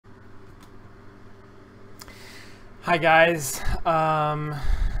Hi guys. I'm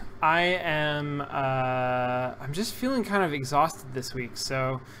just feeling kind of exhausted this week,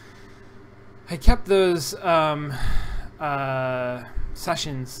 so I kept those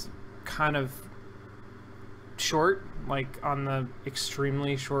sessions kind of short, like on the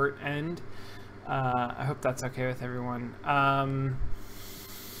extremely short end. I hope that's okay with everyone.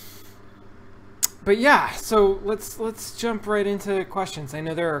 But yeah, so let's jump right into questions. I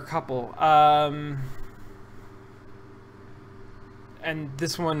know there are a couple. And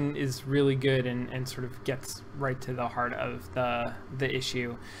this one is really good and sort of gets right to the heart of the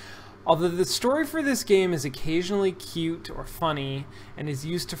issue. Although the story for this game is occasionally cute or funny and is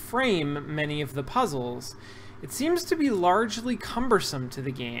used to frame many of the puzzles, it seems to be largely cumbersome to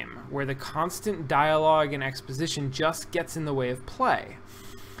the game, where the constant dialogue and exposition just gets in the way of play.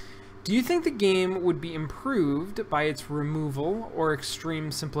 Do you think the game would be improved by its removal or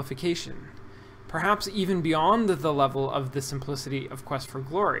extreme simplification? Perhaps even beyond the level of the simplicity of Quest for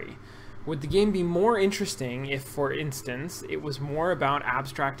Glory? Would the game be more interesting if, for instance, it was more about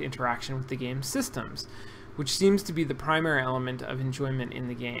abstract interaction with the game's systems, which seems to be the primary element of enjoyment in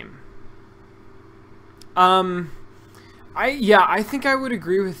the game? I think I would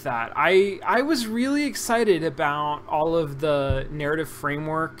agree with that. I was really excited about all of the narrative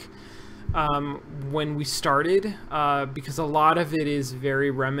framework when we started, because a lot of it is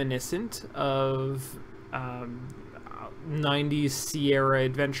very reminiscent of 90s Sierra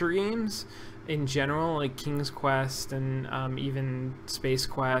adventure games in general, like King's Quest and even Space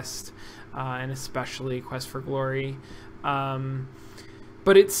Quest, and especially Quest for Glory.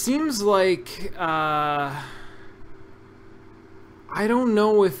 But it seems like I don't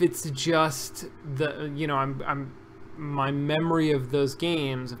know if it's just my memory of those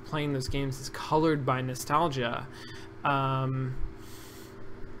games, of playing those games, is colored by nostalgia,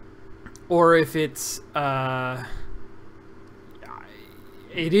 or if it's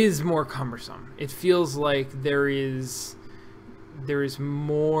it is more cumbersome. It feels like there is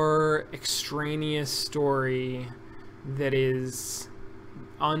more extraneous story that is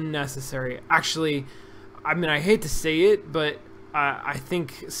unnecessary. Actually, I mean, I hate to say it, but I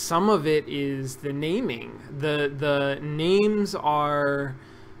think some of it is the naming. The names are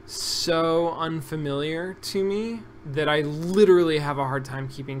so unfamiliar to me that I literally have a hard time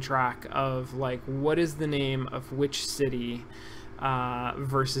keeping track of, like, what is the name of which city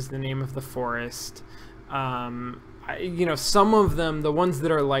versus the name of the forest. Some of them, the ones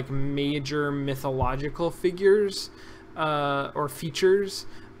that are like major mythological figures or features,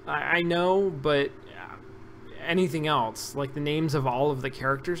 I know, but anything else, like the names of all of the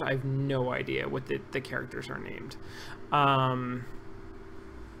characters, I have no idea what the characters are named.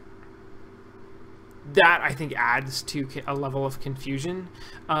 That, I think, adds to a level of confusion.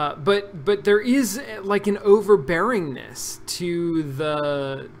 But there is like an overbearingness to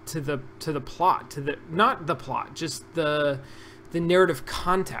the plot, not the plot, just the narrative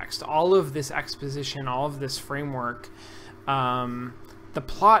context, all of this exposition, all of this framework. The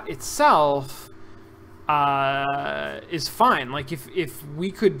plot itself is fine. Like if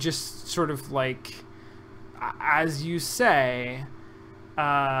we could just sort of, like, as you say,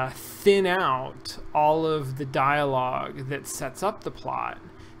 thin out all of the dialogue that sets up the plot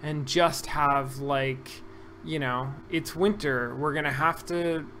and just have, like, it's winter, we're gonna have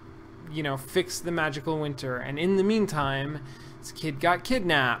to fix the magical winter, and in the meantime this kid got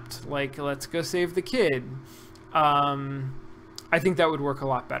kidnapped, like, let's go save the kid. I think that would work a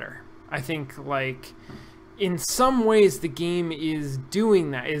lot better. I think, like, in some ways the game is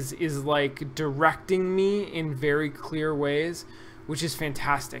doing that, is like directing me in very clear ways, which is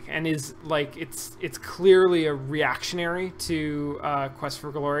fantastic, and is like, it's clearly a reactionary to Quest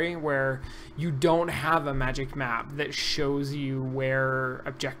for Glory, where you don't have a magic map that shows you where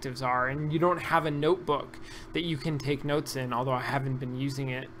objectives are, and you don't have a notebook that you can take notes in, although I haven't been using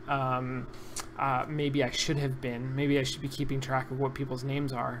it. Maybe I should have been. Maybe I should be keeping track of what people's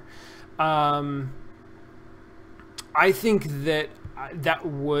names are. I think that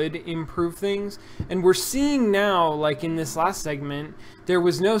would improve things, and we're seeing now, like in this last segment, there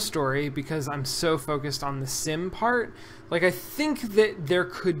was no story because I'm so focused on the sim part. Like, I think that there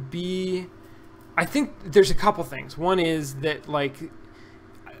could be, I think there's a couple things. One is that, like,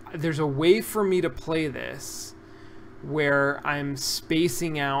 there's a way for me to play this where I'm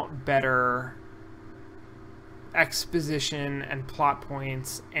spacing out better exposition and plot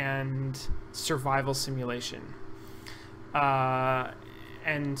points and survival simulation.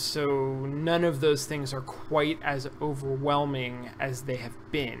 And so none of those things are quite as overwhelming as they have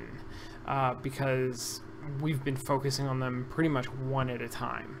been, because we've been focusing on them pretty much one at a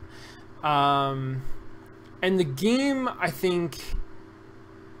time. And the game, I think,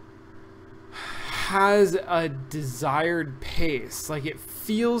 has a desired pace. Like, it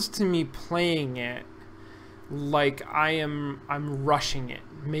feels to me playing it like I'm rushing it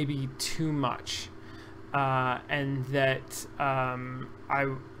maybe too much, and that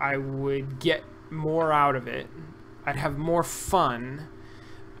I would get more out of it. I'd have more fun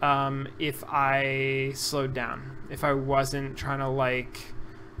if I slowed down, if I wasn't trying to like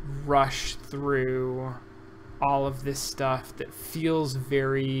rush through all of this stuff that feels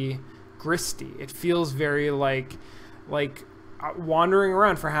very gristy. It feels very like wandering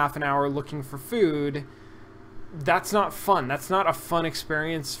around for half an hour looking for food. That's not fun. That's not a fun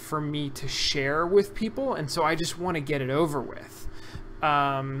experience for me to share with people, and so I just want to get it over with.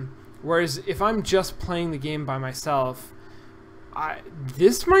 Whereas if I'm just playing the game by myself,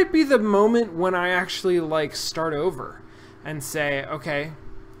 this might be the moment when I actually like start over and say, okay,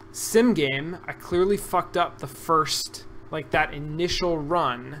 sim game, I clearly fucked up the first, like that initial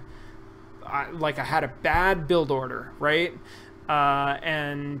run. I had a bad build order, right? I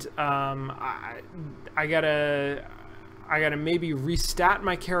gotta maybe restat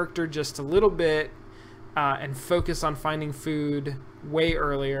my character just a little bit, and focus on finding food way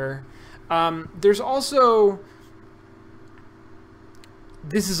earlier. There's also,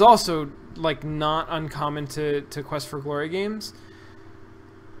 this is also like not uncommon to Quest for Glory games.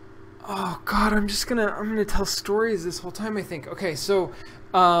 Oh God, I'm gonna tell stories this whole time, I think. Okay, so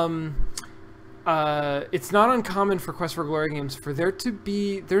it's not uncommon for Quest for Glory games for there to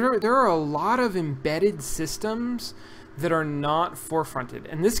be there are a lot of embedded systems that are not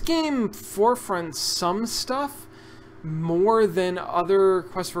forefronted, and this game forefronts some stuff more than other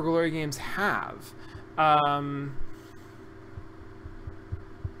Quest for Glory games have.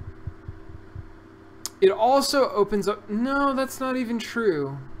 It also opens up. No, that's not even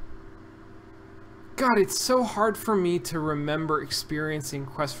true. God, it's so hard for me to remember experiencing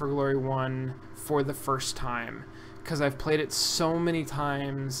Quest for Glory 1 for the first time, because I've played it so many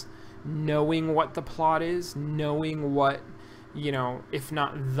times, knowing what the plot is, knowing what, you know, if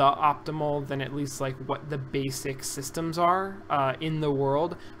not the optimal, then at least like what the basic systems are in the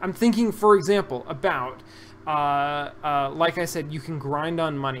world. I'm thinking, for example, about, like I said, you can grind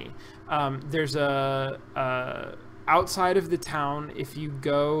on money. There's outside of the town, if you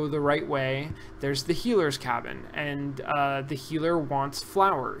go the right way, there's the healer's cabin, and the healer wants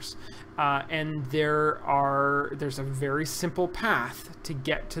flowers, and there's a very simple path to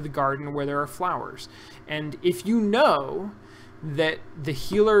get to the garden where there are flowers, and if you know that the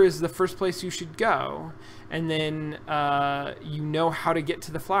healer is the first place you should go, and then you know how to get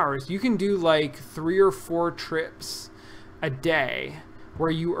to the flowers, you can do like 3 or 4 trips a day where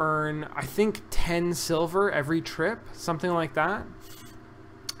you earn, I think, 10 silver every trip, something like that.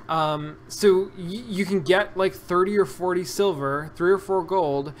 So you can get like 30 or 40 silver, 3 or 4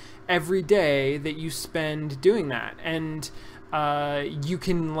 gold every day that you spend doing that. And you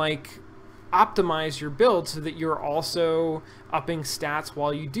can like optimize your build so that you're also upping stats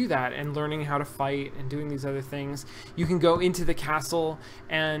while you do that and learning how to fight and doing these other things. You can go into the castle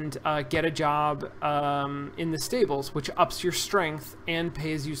and get a job in the stables, which ups your strength and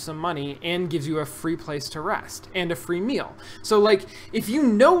pays you some money and gives you a free place to rest and a free meal. So like, if you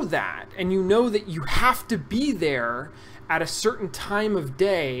know that, and you know that you have to be there at a certain time of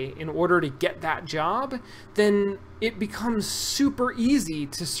day in order to get that job, then it becomes super easy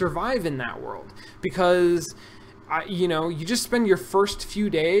to survive in that world, because you know, you just spend your first few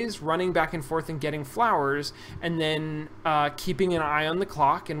days running back and forth and getting flowers, and then keeping an eye on the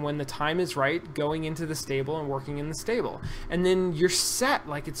clock, and when the time is right, going into the stable and working in the stable, and then you're set.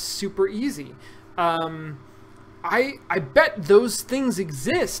 Like, it's super easy. I bet those things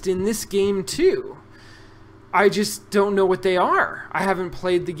exist in this game too. I just don't know what they are. I haven't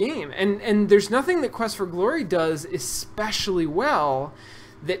played the game. And there's nothing that Quest for Glory does especially well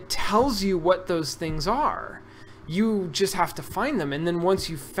that tells you what those things are. You just have to find them. And then once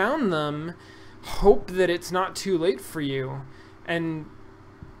you've found them, hope that it's not too late for you. And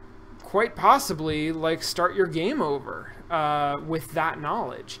quite possibly, like, start your game over with that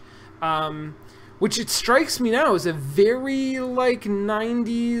knowledge. Which it strikes me now as a very, like,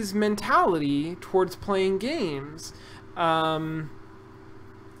 90s mentality towards playing games. Heroine's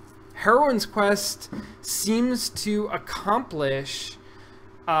Quest seems to accomplish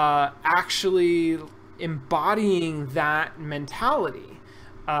actually embodying that mentality,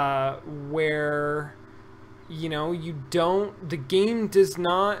 where, you know, you don't, the game does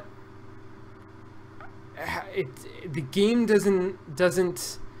not,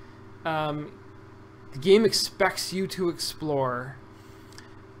 the game expects you to explore,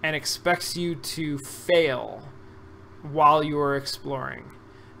 and expects you to fail while you are exploring.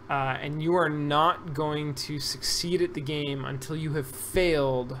 And you are not going to succeed at the game until you have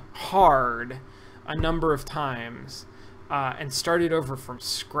failed hard a number of times and started over from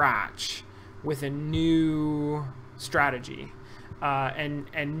scratch with a new strategy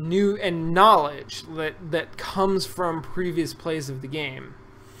and knowledge that comes from previous plays of the game.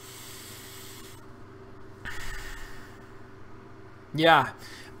 Yeah.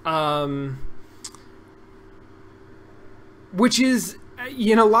 Which is,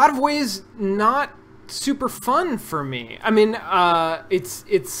 in a lot of ways, not super fun for me. I mean,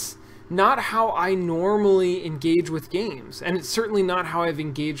 it's not how I normally engage with games, and it's certainly not how I've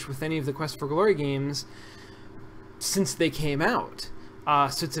engaged with any of the Quest for Glory games since they came out.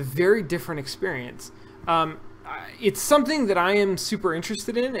 So it's a very different experience. It's something that I am super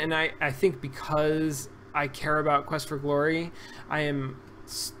interested in, and I think because I care about Quest for Glory, I am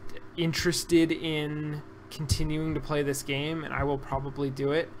interested in continuing to play this game, and I will probably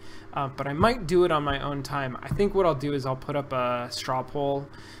do it, but I might do it on my own time. I think what I'll do is I'll put up a straw poll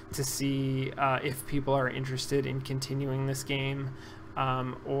to see if people are interested in continuing this game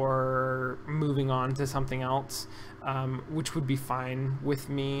or moving on to something else, which would be fine with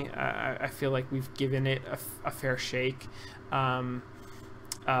me. I feel like we've given it a fair shake, and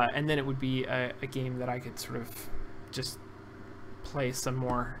then it would be a game that I could sort of just play some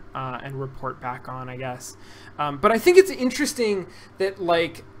more and report back on, I guess. But I think it's interesting that,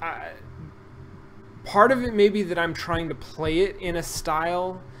 like, part of it may be that I'm trying to play it in a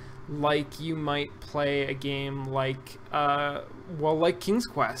style like you might play a game like, like King's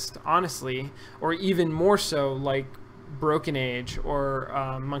Quest, honestly, or even more so like Broken Age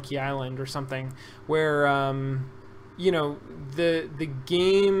or Monkey Island or something, where the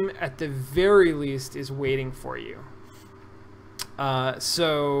game at the very least is waiting for you.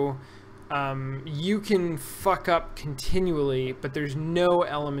 So you can fuck up continually, but there's no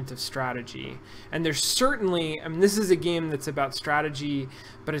element of strategy. And there's certainly, I mean, this is a game that's about strategy,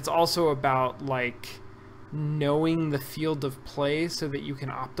 but it's also about, like, knowing the field of play so that you can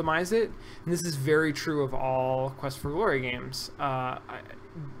optimize it. And this is very true of all Quest for Glory games.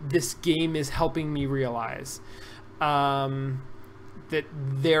 This game is helping me realize that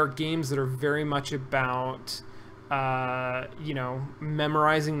they're games that are very much about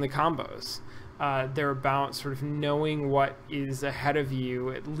memorizing the combos. They're about sort of knowing what is ahead of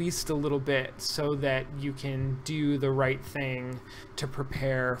you at least a little bit so that you can do the right thing to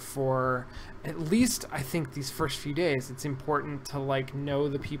prepare for, at least I think, these first few days. It's important to, like, know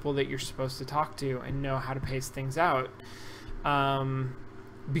the people that you're supposed to talk to and know how to pace things out,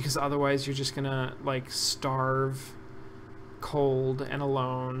 because otherwise you're just gonna, like, starve cold and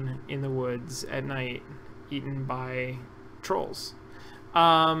alone in the woods at night, eaten by trolls.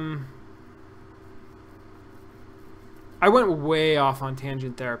 I went way off on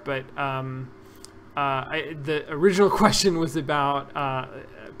tangent there, but the original question was about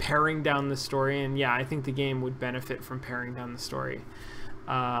paring down the story, and yeah, I think the game would benefit from paring down the story,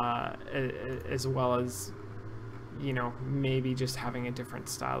 as well as, maybe just having a different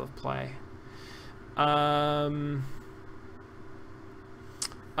style of play.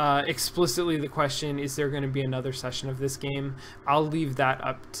 Explicitly the question, is there going to be another session of this game? I'll leave that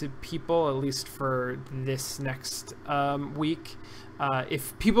up to people, at least for this next week.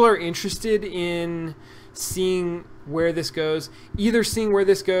 If people are interested in seeing where this goes, either seeing where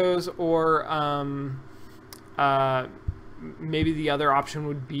this goes or maybe the other option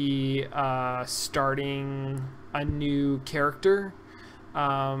would be starting a new character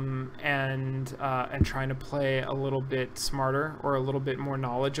and trying to play a little bit smarter or a little bit more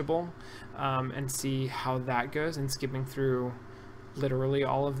knowledgeable, and see how that goes, and skipping through literally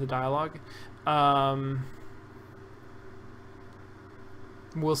all of the dialogue.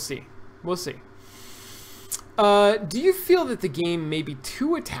 We'll see. Do you feel that the game may be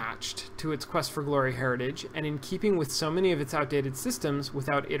too attached to its Quest for Glory heritage, and in keeping with so many of its outdated systems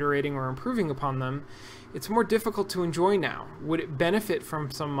without iterating or improving upon them, it's more difficult to enjoy now? Would it benefit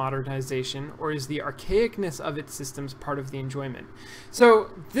from some modernization, or is the archaicness of its systems part of the enjoyment?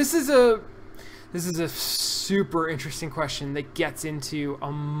 So this is a super interesting question that gets into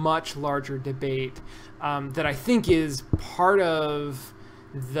a much larger debate that I think is part of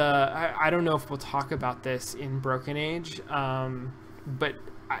I don't know if we'll talk about this in Broken Age, but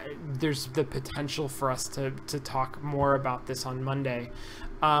there's the potential for us to talk more about this on Monday.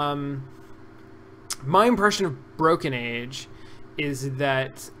 My impression of Broken Age is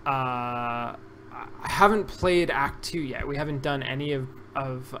that I haven't played Act 2 yet. We haven't done any of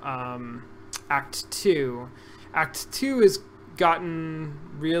Act 2. Act 2 is gotten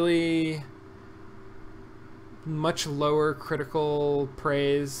really much lower critical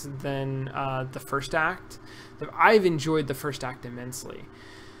praise than the first act. I've enjoyed the first act immensely.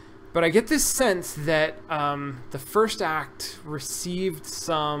 But I get this sense that the first act received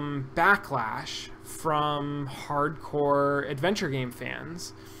some backlash from hardcore adventure game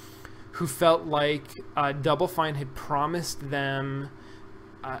fans who felt like Double Fine had promised them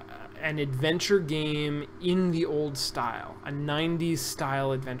an adventure game in the old style, a 90s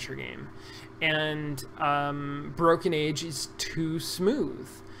style adventure game. And Broken Age is too smooth.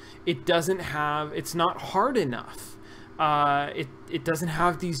 It's not hard enough. It doesn't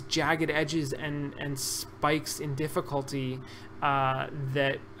have these jagged edges and spikes in difficulty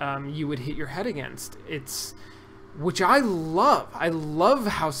that you would hit your head against. Which I love. I love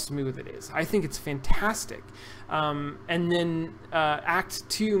how smooth it is. I think it's fantastic. And then Act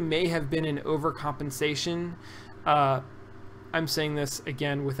 2 may have been an overcompensation. I'm saying this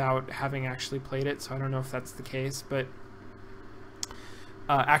again without having actually played it, so I don't know if that's the case, but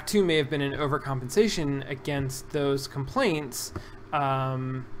Act 2 may have been an overcompensation against those complaints,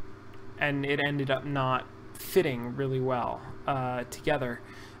 and it ended up not fitting really well together.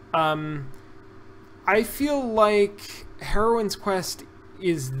 I feel like Heroine's Quest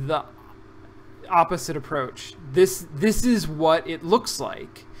is the opposite approach. This is what it looks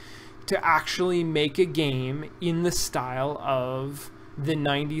like to actually make a game in the style of the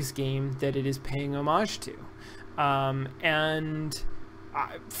 90s game that it is paying homage to. And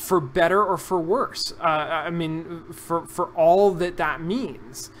for better or for worse, I mean, for all that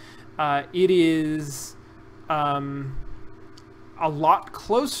means, it is a lot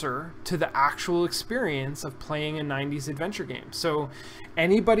closer to the actual experience of playing a 90s adventure game. So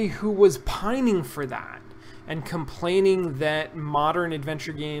anybody who was pining for that and complaining that modern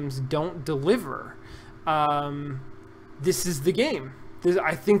adventure games don't deliver, this is the game.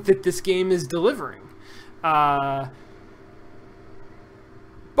 I think that this game is delivering. But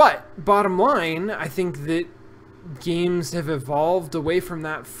bottom line, I think that games have evolved away from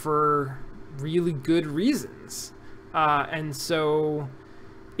that for really good reasons. And so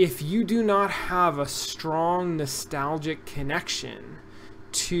if you do not have a strong nostalgic connection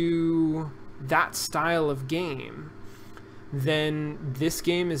to that style of game, then this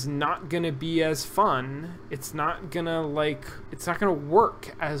game is not going to be as fun. It's not going to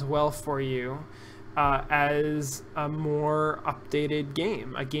work as well for you as a more updated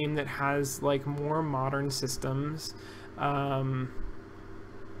game, a game that has like more modern systems,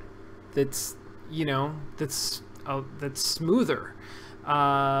 that's smoother,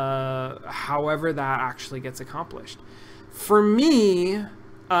 however that actually gets accomplished. For me,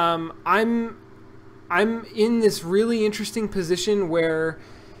 I'm in this really interesting position where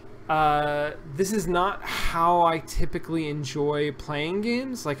this is not how I typically enjoy playing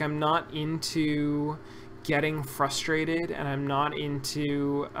games. Like, I'm not into getting frustrated, and I'm not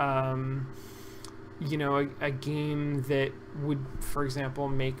into a game that would, for example,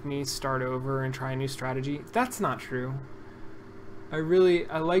 make me start over and try a new strategy. That's not true. I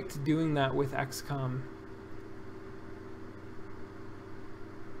liked doing that with XCOM.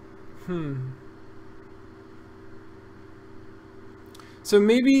 So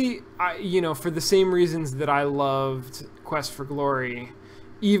maybe, for the same reasons that I loved Quest for Glory,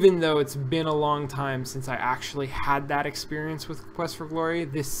 even though it's been a long time since I actually had that experience with Quest for Glory,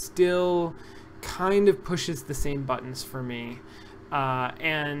 this still kind of pushes the same buttons for me.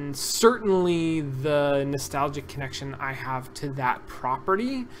 And certainly the nostalgic connection I have to that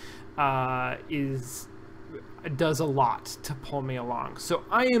property does a lot to pull me along. So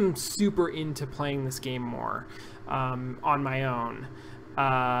I am super into playing this game more on my own.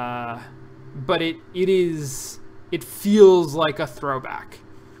 But it feels like a throwback.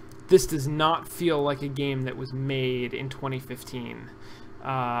 This does not feel like a game that was made in 2015.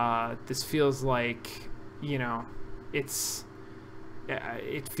 This feels like,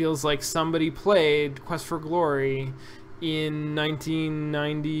 it feels like somebody played Quest for Glory in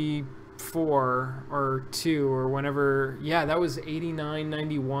 1994 or 2 or whenever. Yeah, that was 89,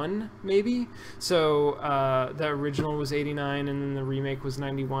 91 maybe. So the original was 89 and then the remake was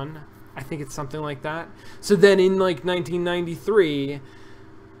 91. I think it's something like that. So then in like 1993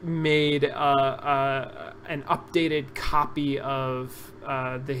 made an updated copy of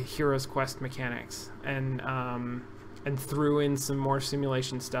the Hero's Quest mechanics and threw in some more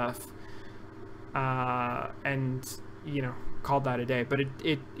simulation stuff, and called that a day. But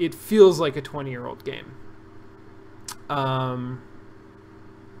it feels like a 20-year-old game.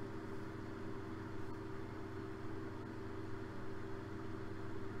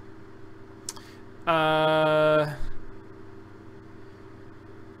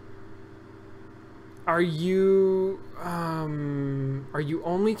 Are you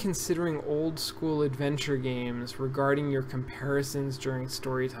only considering old school adventure games regarding your comparisons during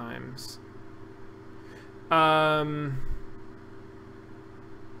story times? I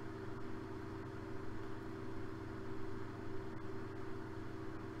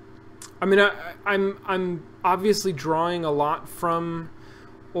mean, I'm obviously drawing a lot from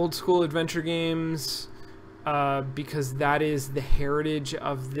old school adventure games because that is the heritage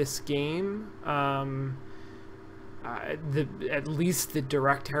of this game. At least the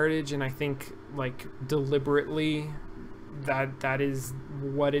direct heritage, and I think like deliberately that is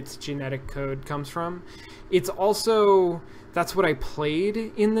what its genetic code comes from. It's also that's what I played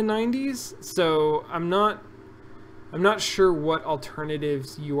in the 90s, so I'm not sure what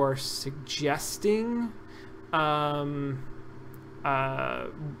alternatives you are suggesting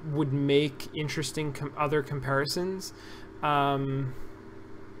would make interesting other comparisons.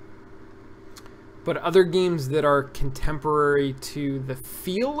 But other games that are contemporary to the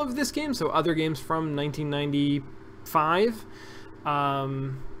feel of this game, so other games from 1995, I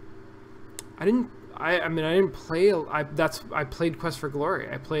didn't play. I played Quest for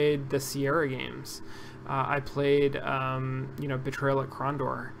Glory. I played the Sierra games. I played Betrayal at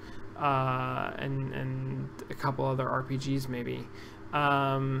Krondor, and a couple other RPGs maybe.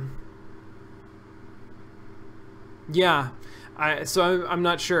 Yeah. I'm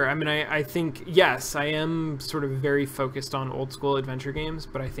not sure. I mean, I think, yes, I am sort of very focused on old school adventure games,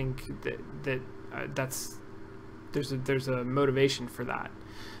 but I think that's there's a motivation for that.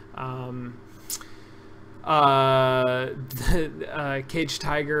 Cage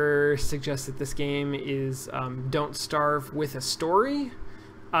Tiger suggests that this game is Don't Starve with a story.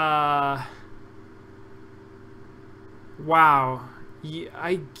 Wow.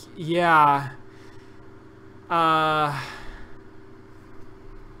 Yeah.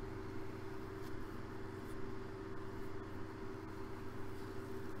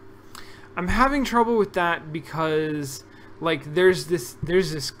 I'm having trouble with that because like there's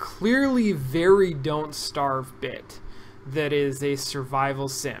this clearly very Don't Starve bit that is a survival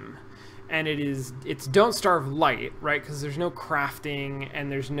sim, and it's Don't Starve light, right? Because there's no crafting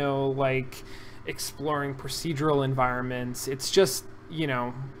and there's no like exploring procedural environments. It's just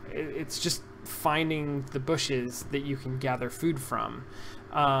it's just finding the bushes that you can gather food from.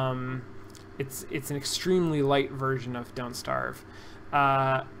 It's an extremely light version of Don't Starve.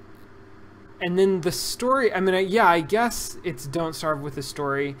 And then the story, I mean, I guess it's Don't Starve with a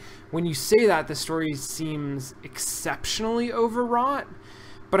story. When you say that, the story seems exceptionally overwrought.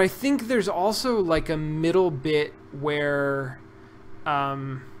 But I think there's also like a middle bit where there's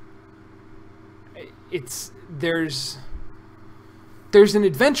an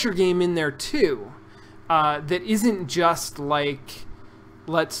adventure game in there too that isn't just like,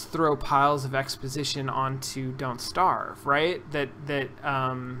 let's throw piles of exposition onto Don't Starve, right?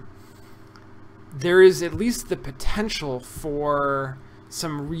 There is at least the potential for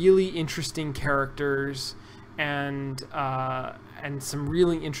some really interesting characters and some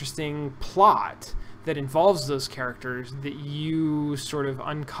really interesting plot that involves those characters that you sort of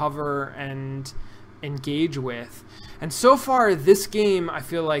uncover and engage with. And so far, this game, I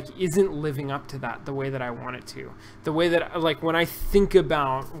feel like, isn't living up to that the way that I want it to. The way that, like, when I think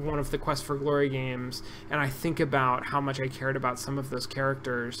about one of the Quest for Glory games, and I think about how much I cared about some of those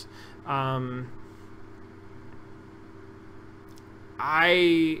characters,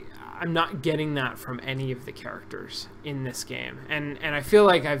 I'm not getting that from any of the characters in this game, and I feel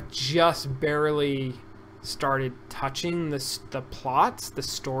like I've just barely started touching the plots, the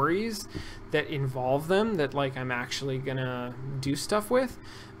stories that involve them, that like I'm actually gonna do stuff with,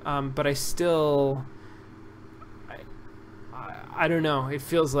 but I don't know. It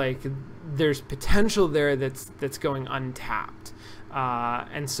feels like there's potential there that's going untapped.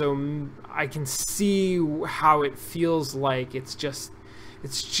 And so I can see how it feels like it's just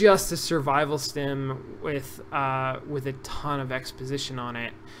a survival sim with a ton of exposition on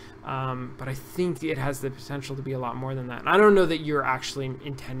it. But I think it has the potential to be a lot more than that. And I don't know that you're actually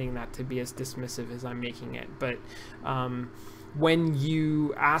intending that to be as dismissive as I'm making it, but when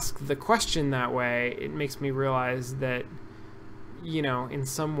you ask the question that way, it makes me realize that, in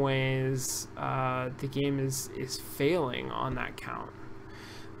some ways, the game is failing on that count.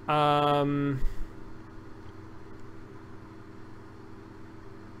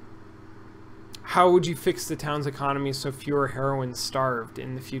 How would you fix the town's economy so fewer heroines starved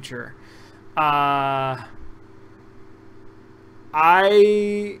in the future? So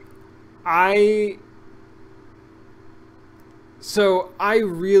I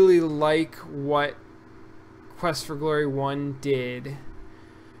really like what Quest for Glory 1 did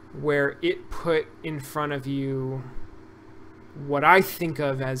where it put in front of you what I think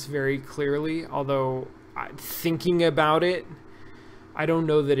of as very clearly, although thinking about it, I don't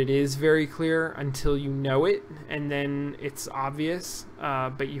know that it is very clear until you know it, and then it's obvious,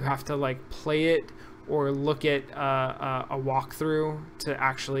 but you have to like play it or look at a walkthrough to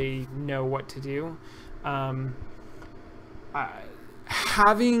actually know what to do.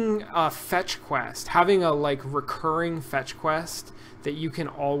 Having a fetch quest, having a like recurring fetch quest that you can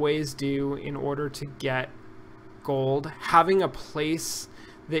always do in order to get gold, having a place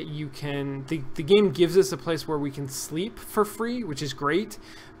that you can, the game gives us a place where we can sleep for free, which is great.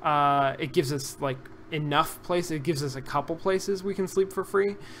 It gives us like enough places, it gives us a couple places we can sleep for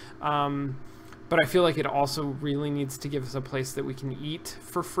free. But I feel like it also really needs to give us a place that we can eat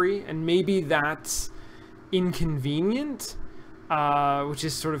for free. And maybe that's inconvenient, which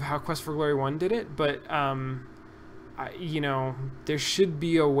is sort of how Quest for Glory 1 did it. But, you know, there should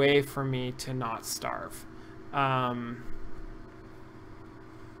be a way for me to not starve.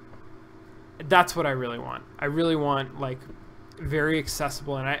 That's what I really want. I really want like very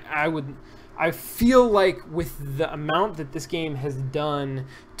accessible, and I feel like with the amount that this game has done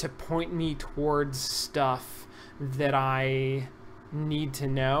to point me towards stuff that I need to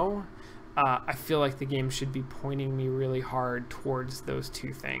know, I feel like the game should be pointing me really hard towards those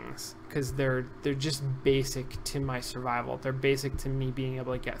two things, because they're just basic to my survival. They're basic to me being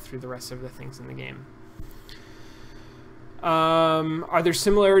able to get through the rest of the things in the game. Are there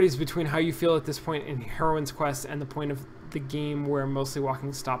similarities between how you feel at this point in Heroine's quest and the point of the game where Mostly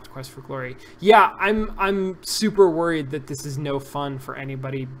Walking stopped Quest for Glory? Yeah, I'm super worried that this is no fun for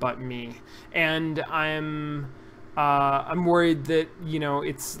anybody but me, and I'm worried that, you know,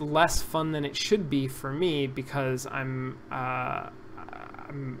 it's less fun than it should be for me because I'm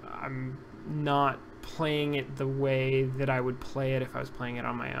not playing it the way that I would play it if I was playing it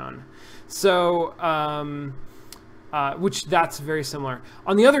on my own. So which that's very similar.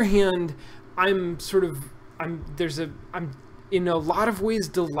 On the other hand, I'm in a lot of ways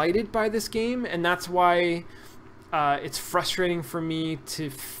delighted by this game, and that's why it's frustrating for me to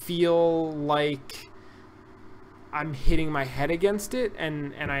feel like I'm hitting my head against it,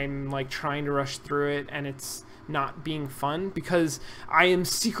 and I'm like trying to rush through it, and it's not being fun, because I am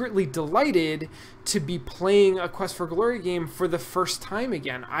secretly delighted to be playing a Quest for Glory game for the first time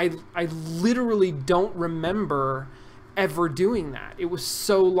again. I literally don't remember ever doing that. It was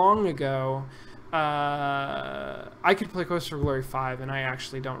so long ago. I could play Quest for Glory 5, and I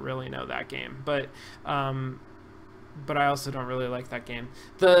actually don't really know that game, but I also don't really like that game.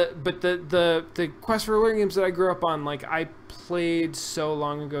 The Quest for Glory games that I grew up on, like, I played so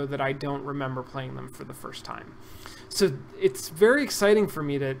long ago that I don't remember playing them for the first time. So it's very exciting for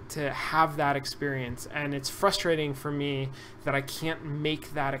me to have that experience, and it's frustrating for me that I can't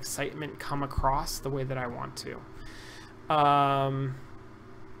make that excitement come across the way that I want to.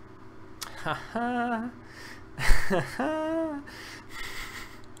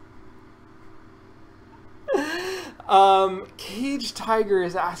 Cage Tiger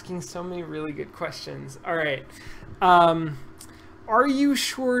is asking so many really good questions. All right. Are you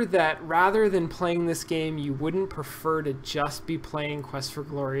sure that rather than playing this game, you wouldn't prefer to just be playing Quest for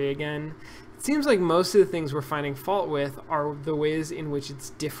Glory again? It seems like most of the things we're finding fault with are the ways in which it's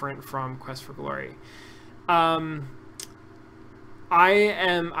different from Quest for Glory. I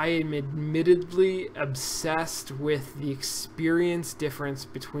am admittedly obsessed with the experience difference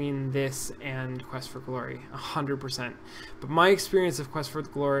between this and Quest for Glory, 100%. But my experience of Quest for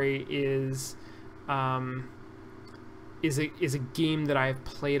Glory is a game that I've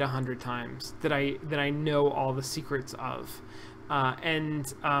played 100 times, that I know all the secrets of,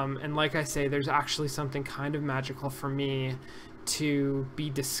 and like I say, there's actually something kind of magical for me to be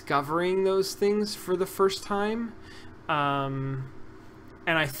discovering those things for the first time.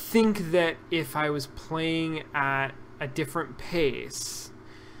 And I think that if I was playing at a different pace,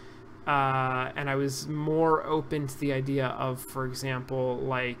 and I was more open to the idea of, for example,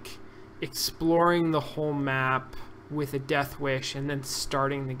 like exploring the whole map with a death wish and then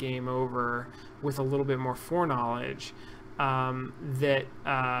starting the game over with a little bit more foreknowledge, that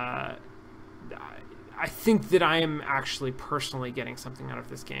I think that I am actually personally getting something out of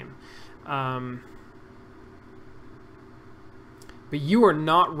this game. But you are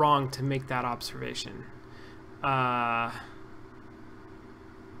not wrong to make that observation. Yeah.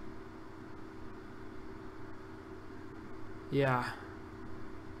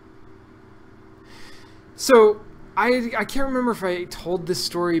 So I can't remember if I told this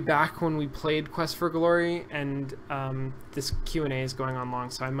story back when we played Quest for Glory, and this Q&A is going on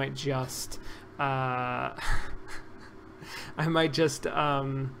long, so I might just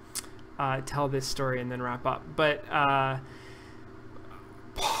tell this story and then wrap up. But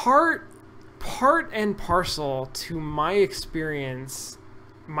part and parcel to my experience,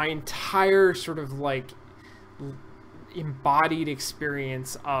 my entire sort of like embodied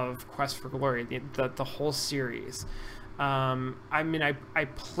experience of Quest for Glory, the whole series. I mean, I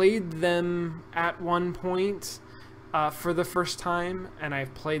played them at one point for the first time, and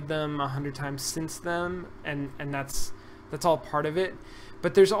I've played them 100 times since then, and that's all part of it.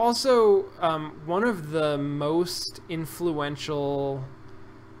 But there's also one of the most influential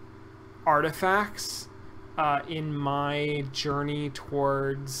artifacts in my journey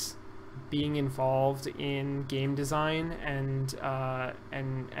towards being involved in game design and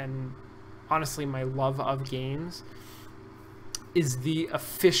honestly my love of games is the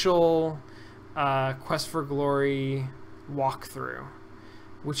official Quest for Glory walkthrough,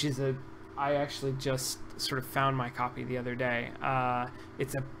 which is I actually just sort of found my copy the other day.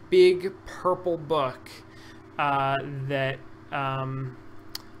 It's a big purple book that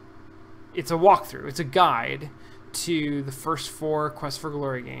it's a walkthrough. It's a guide to the first 4 Quest for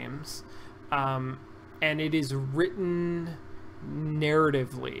Glory games. And it is written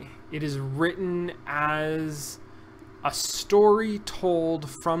narratively. It is written as a story told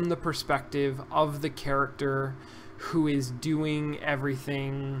from the perspective of the character who is doing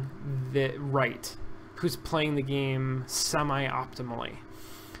everything right, who's playing the game semi-optimally.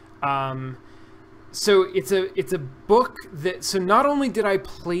 So it's a book that, so not only did I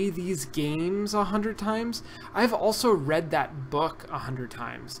play these games 100 times, I've also read that book 100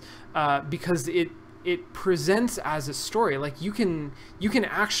 times, because it presents as a story. Like you can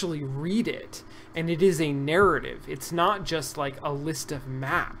actually read it, and it is a narrative. It's not just like a list of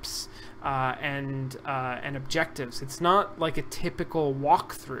maps and objectives. It's not like a typical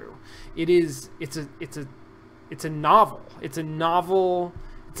walkthrough. It's a novel. It's a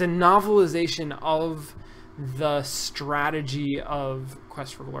novelization of the strategy of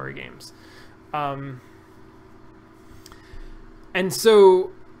Quest for Glory games. And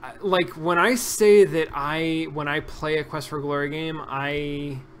so, like, when I say that when I play a Quest for Glory game,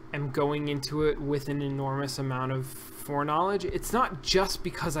 I am going into it with an enormous amount of foreknowledge, it's not just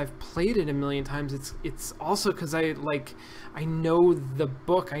because I've played it a million times. It's also because I know the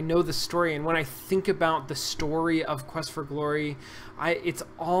book, I know the story, and when I think about the story of Quest for Glory, it's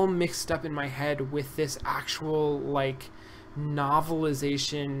all mixed up in my head with this actual like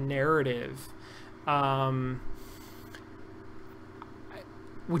novelization narrative,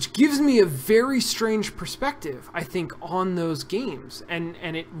 which gives me a very strange perspective, I think, on those games, and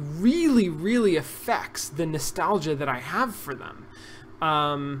it really, really affects the nostalgia that I have for them.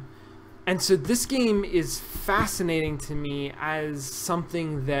 And so this game is fascinating to me as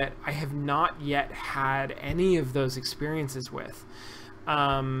something that I have not yet had any of those experiences with.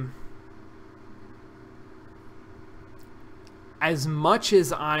 As much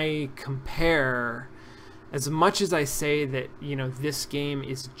as I compare, as much as I say that, you know, this game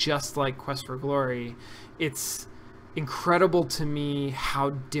is just like Quest for Glory, it's incredible to me how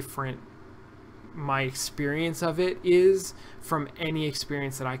different my experience of it is from any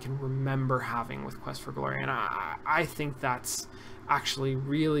experience that I can remember having with Quest for Glory. And I think that's actually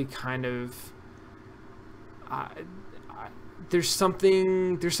really kind of there's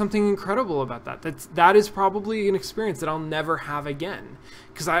something incredible about that. That is probably an experience that I'll never have again,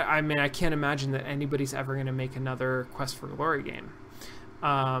 because I mean, I can't imagine that anybody's ever going to make another Quest for Glory game,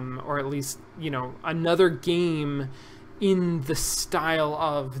 or at least, you know, another game in the style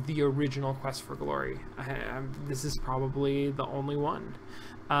of the original Quest for Glory. This is probably the only one.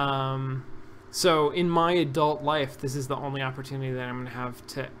 So in my adult life, this is the only opportunity that I'm going to have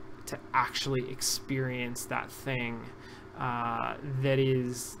to actually experience that thing that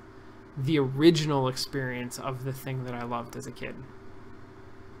is the original experience of the thing that I loved as a kid.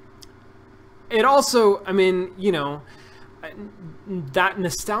 It also, I mean, you know, that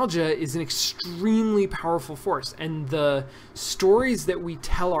nostalgia is an extremely powerful force, and the stories that we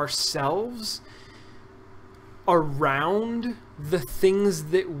tell ourselves around the things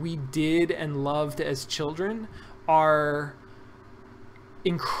that we did and loved as children are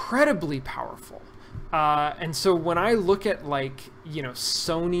incredibly powerful. And so when I look at, like, you know,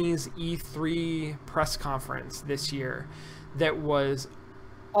 Sony's E3 press conference this year that was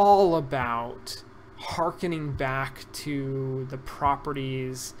all about harkening back to the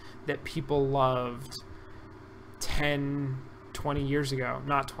properties that people loved 10, 20 years ago,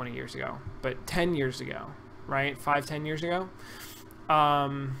 not 20 years ago, but 10 years ago, right? 5-10 years ago.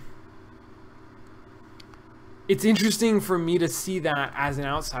 It's interesting for me to see that as an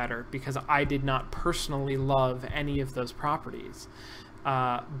outsider, because I did not personally love any of those properties.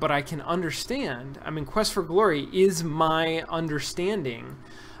 but I can understand. I mean, Quest for Glory is my understanding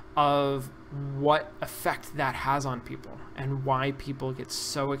of what effect that has on people and why people get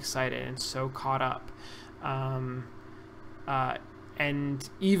so excited and so caught up. And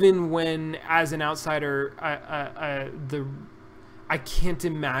even when, as an outsider, I can't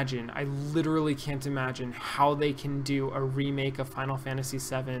imagine, I literally can't imagine how they can do a remake of Final Fantasy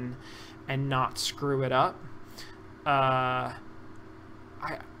VII and not screw it up. I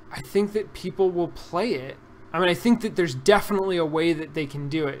think that people will play it. I mean, I think that there's definitely a way that they can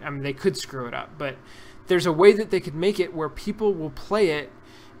do it. I mean, they could screw it up, but there's a way that they could make it where people will play it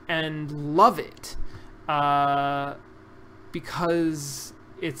and love it, because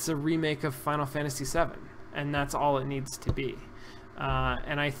it's a remake of Final Fantasy VII, and that's all it needs to be.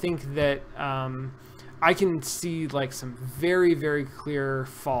 And I think that I can see like some very, very clear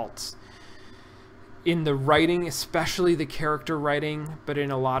faults in the writing, especially the character writing, but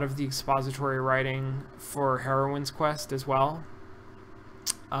in a lot of the expository writing for Heroine's Quest as well.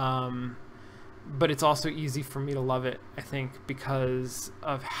 But it's also easy for me to love it, I think, because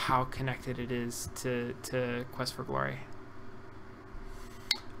of how connected it is to Quest for Glory.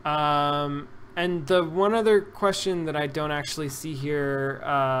 And the one other question that I don't actually see here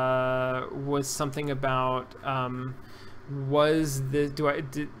was something about was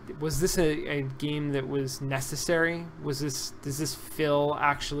this a game that was necessary? Does this fill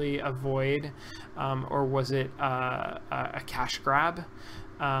actually a void, or was it a cash grab?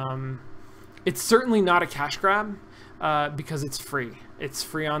 It's certainly not a cash grab, because it's free. It's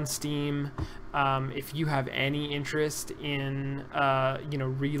free on Steam. If you have any interest in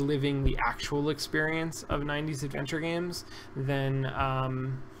reliving the actual experience of 90s adventure games, then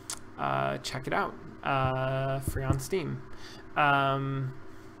check it out. Free on Steam.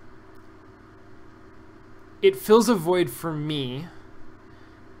 It fills a void for me.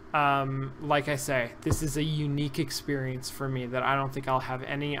 Like I say, this is a unique experience for me that I don't think I'll have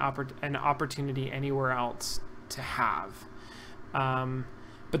an opportunity anywhere else to have.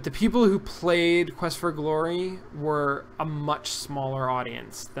 But the people who played Quest for Glory were a much smaller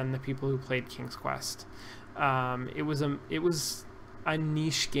audience than the people who played King's Quest. It was a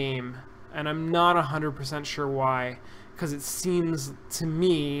niche game, and I'm not 100% sure why, because it seems to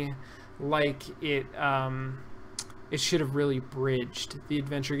me like it should have really bridged the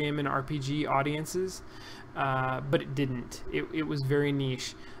adventure game and RPG audiences, but it didn't. It was very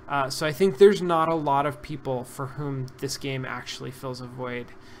niche. So I think there's not a lot of people for whom this game actually fills a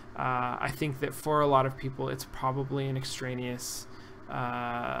void. I think that for a lot of people, it's probably an extraneous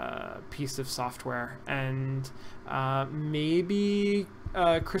piece of software, and maybe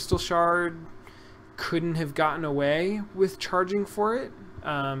Crystal Shard couldn't have gotten away with charging for it.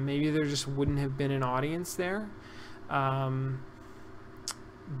 Maybe there just wouldn't have been an audience there. But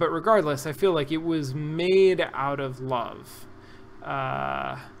regardless, I feel like it was made out of love.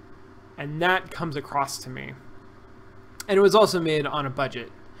 And that comes across to me. And it was also made on a budget.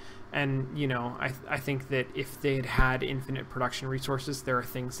 And, I think that if they had had infinite production resources, there are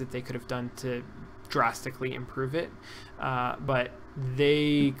things that they could have done to drastically improve it. But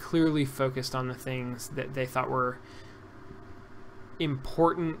they clearly focused on the things that they thought were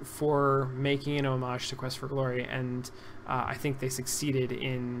important for making an homage to Quest for Glory, and I think they succeeded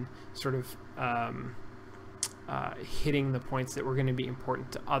in sort of hitting the points that were going to be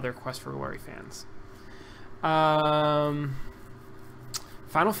important to other Quest for Glory fans. Final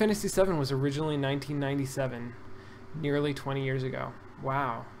Fantasy VII was originally 1997, nearly 20 years ago.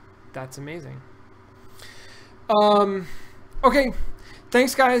 Wow, that's amazing. Okay,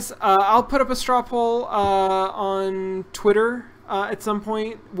 thanks guys. I'll put up a straw poll on Twitter at some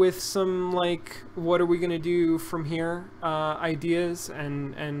point with some what are we gonna do from here ideas,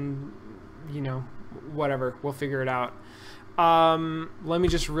 and whatever, we'll figure it out. Let me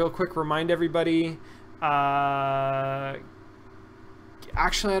just real quick remind everybody,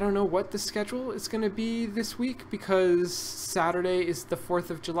 actually I don't know what the schedule is gonna be this week, because Saturday is the 4th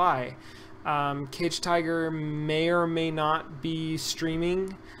of July. Cage Tiger may or may not be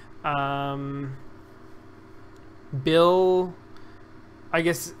streaming. Bill, I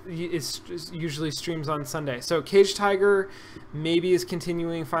guess, usually streams on Sunday. So Cage Tiger maybe is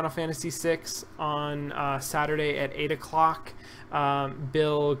continuing Final Fantasy VI on Saturday at 8 o'clock.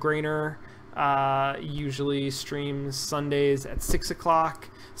 Bill Grainer usually streams Sundays at 6 o'clock.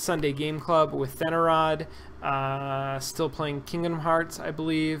 Sunday Game Club with Thenarod, still playing Kingdom Hearts, I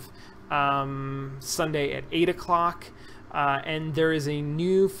believe, Sunday at 8 o'clock. And there is a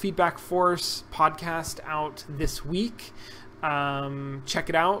new Feedback Force podcast out this week. check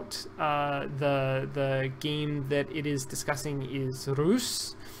it out. The game that it is discussing is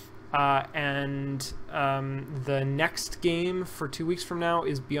Rus. And the next game for 2 weeks from now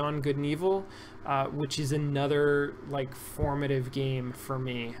is Beyond Good and Evil, which is another like formative game for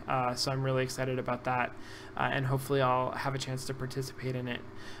me. So I'm really excited about that, and hopefully I'll have a chance to participate in it.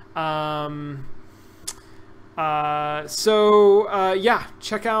 Yeah,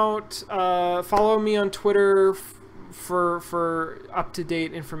 check out, follow me on Twitter for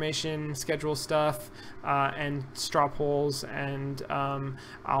up-to-date information, schedule stuff, and straw polls, and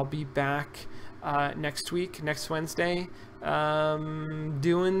I'll be back next week, next Wednesday,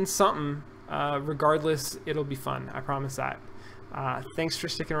 doing something. Regardless, it'll be fun, I promise that. Thanks for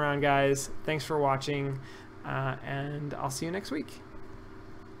sticking around, guys. Thanks for watching, and I'll see you next week.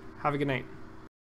 Have a good night.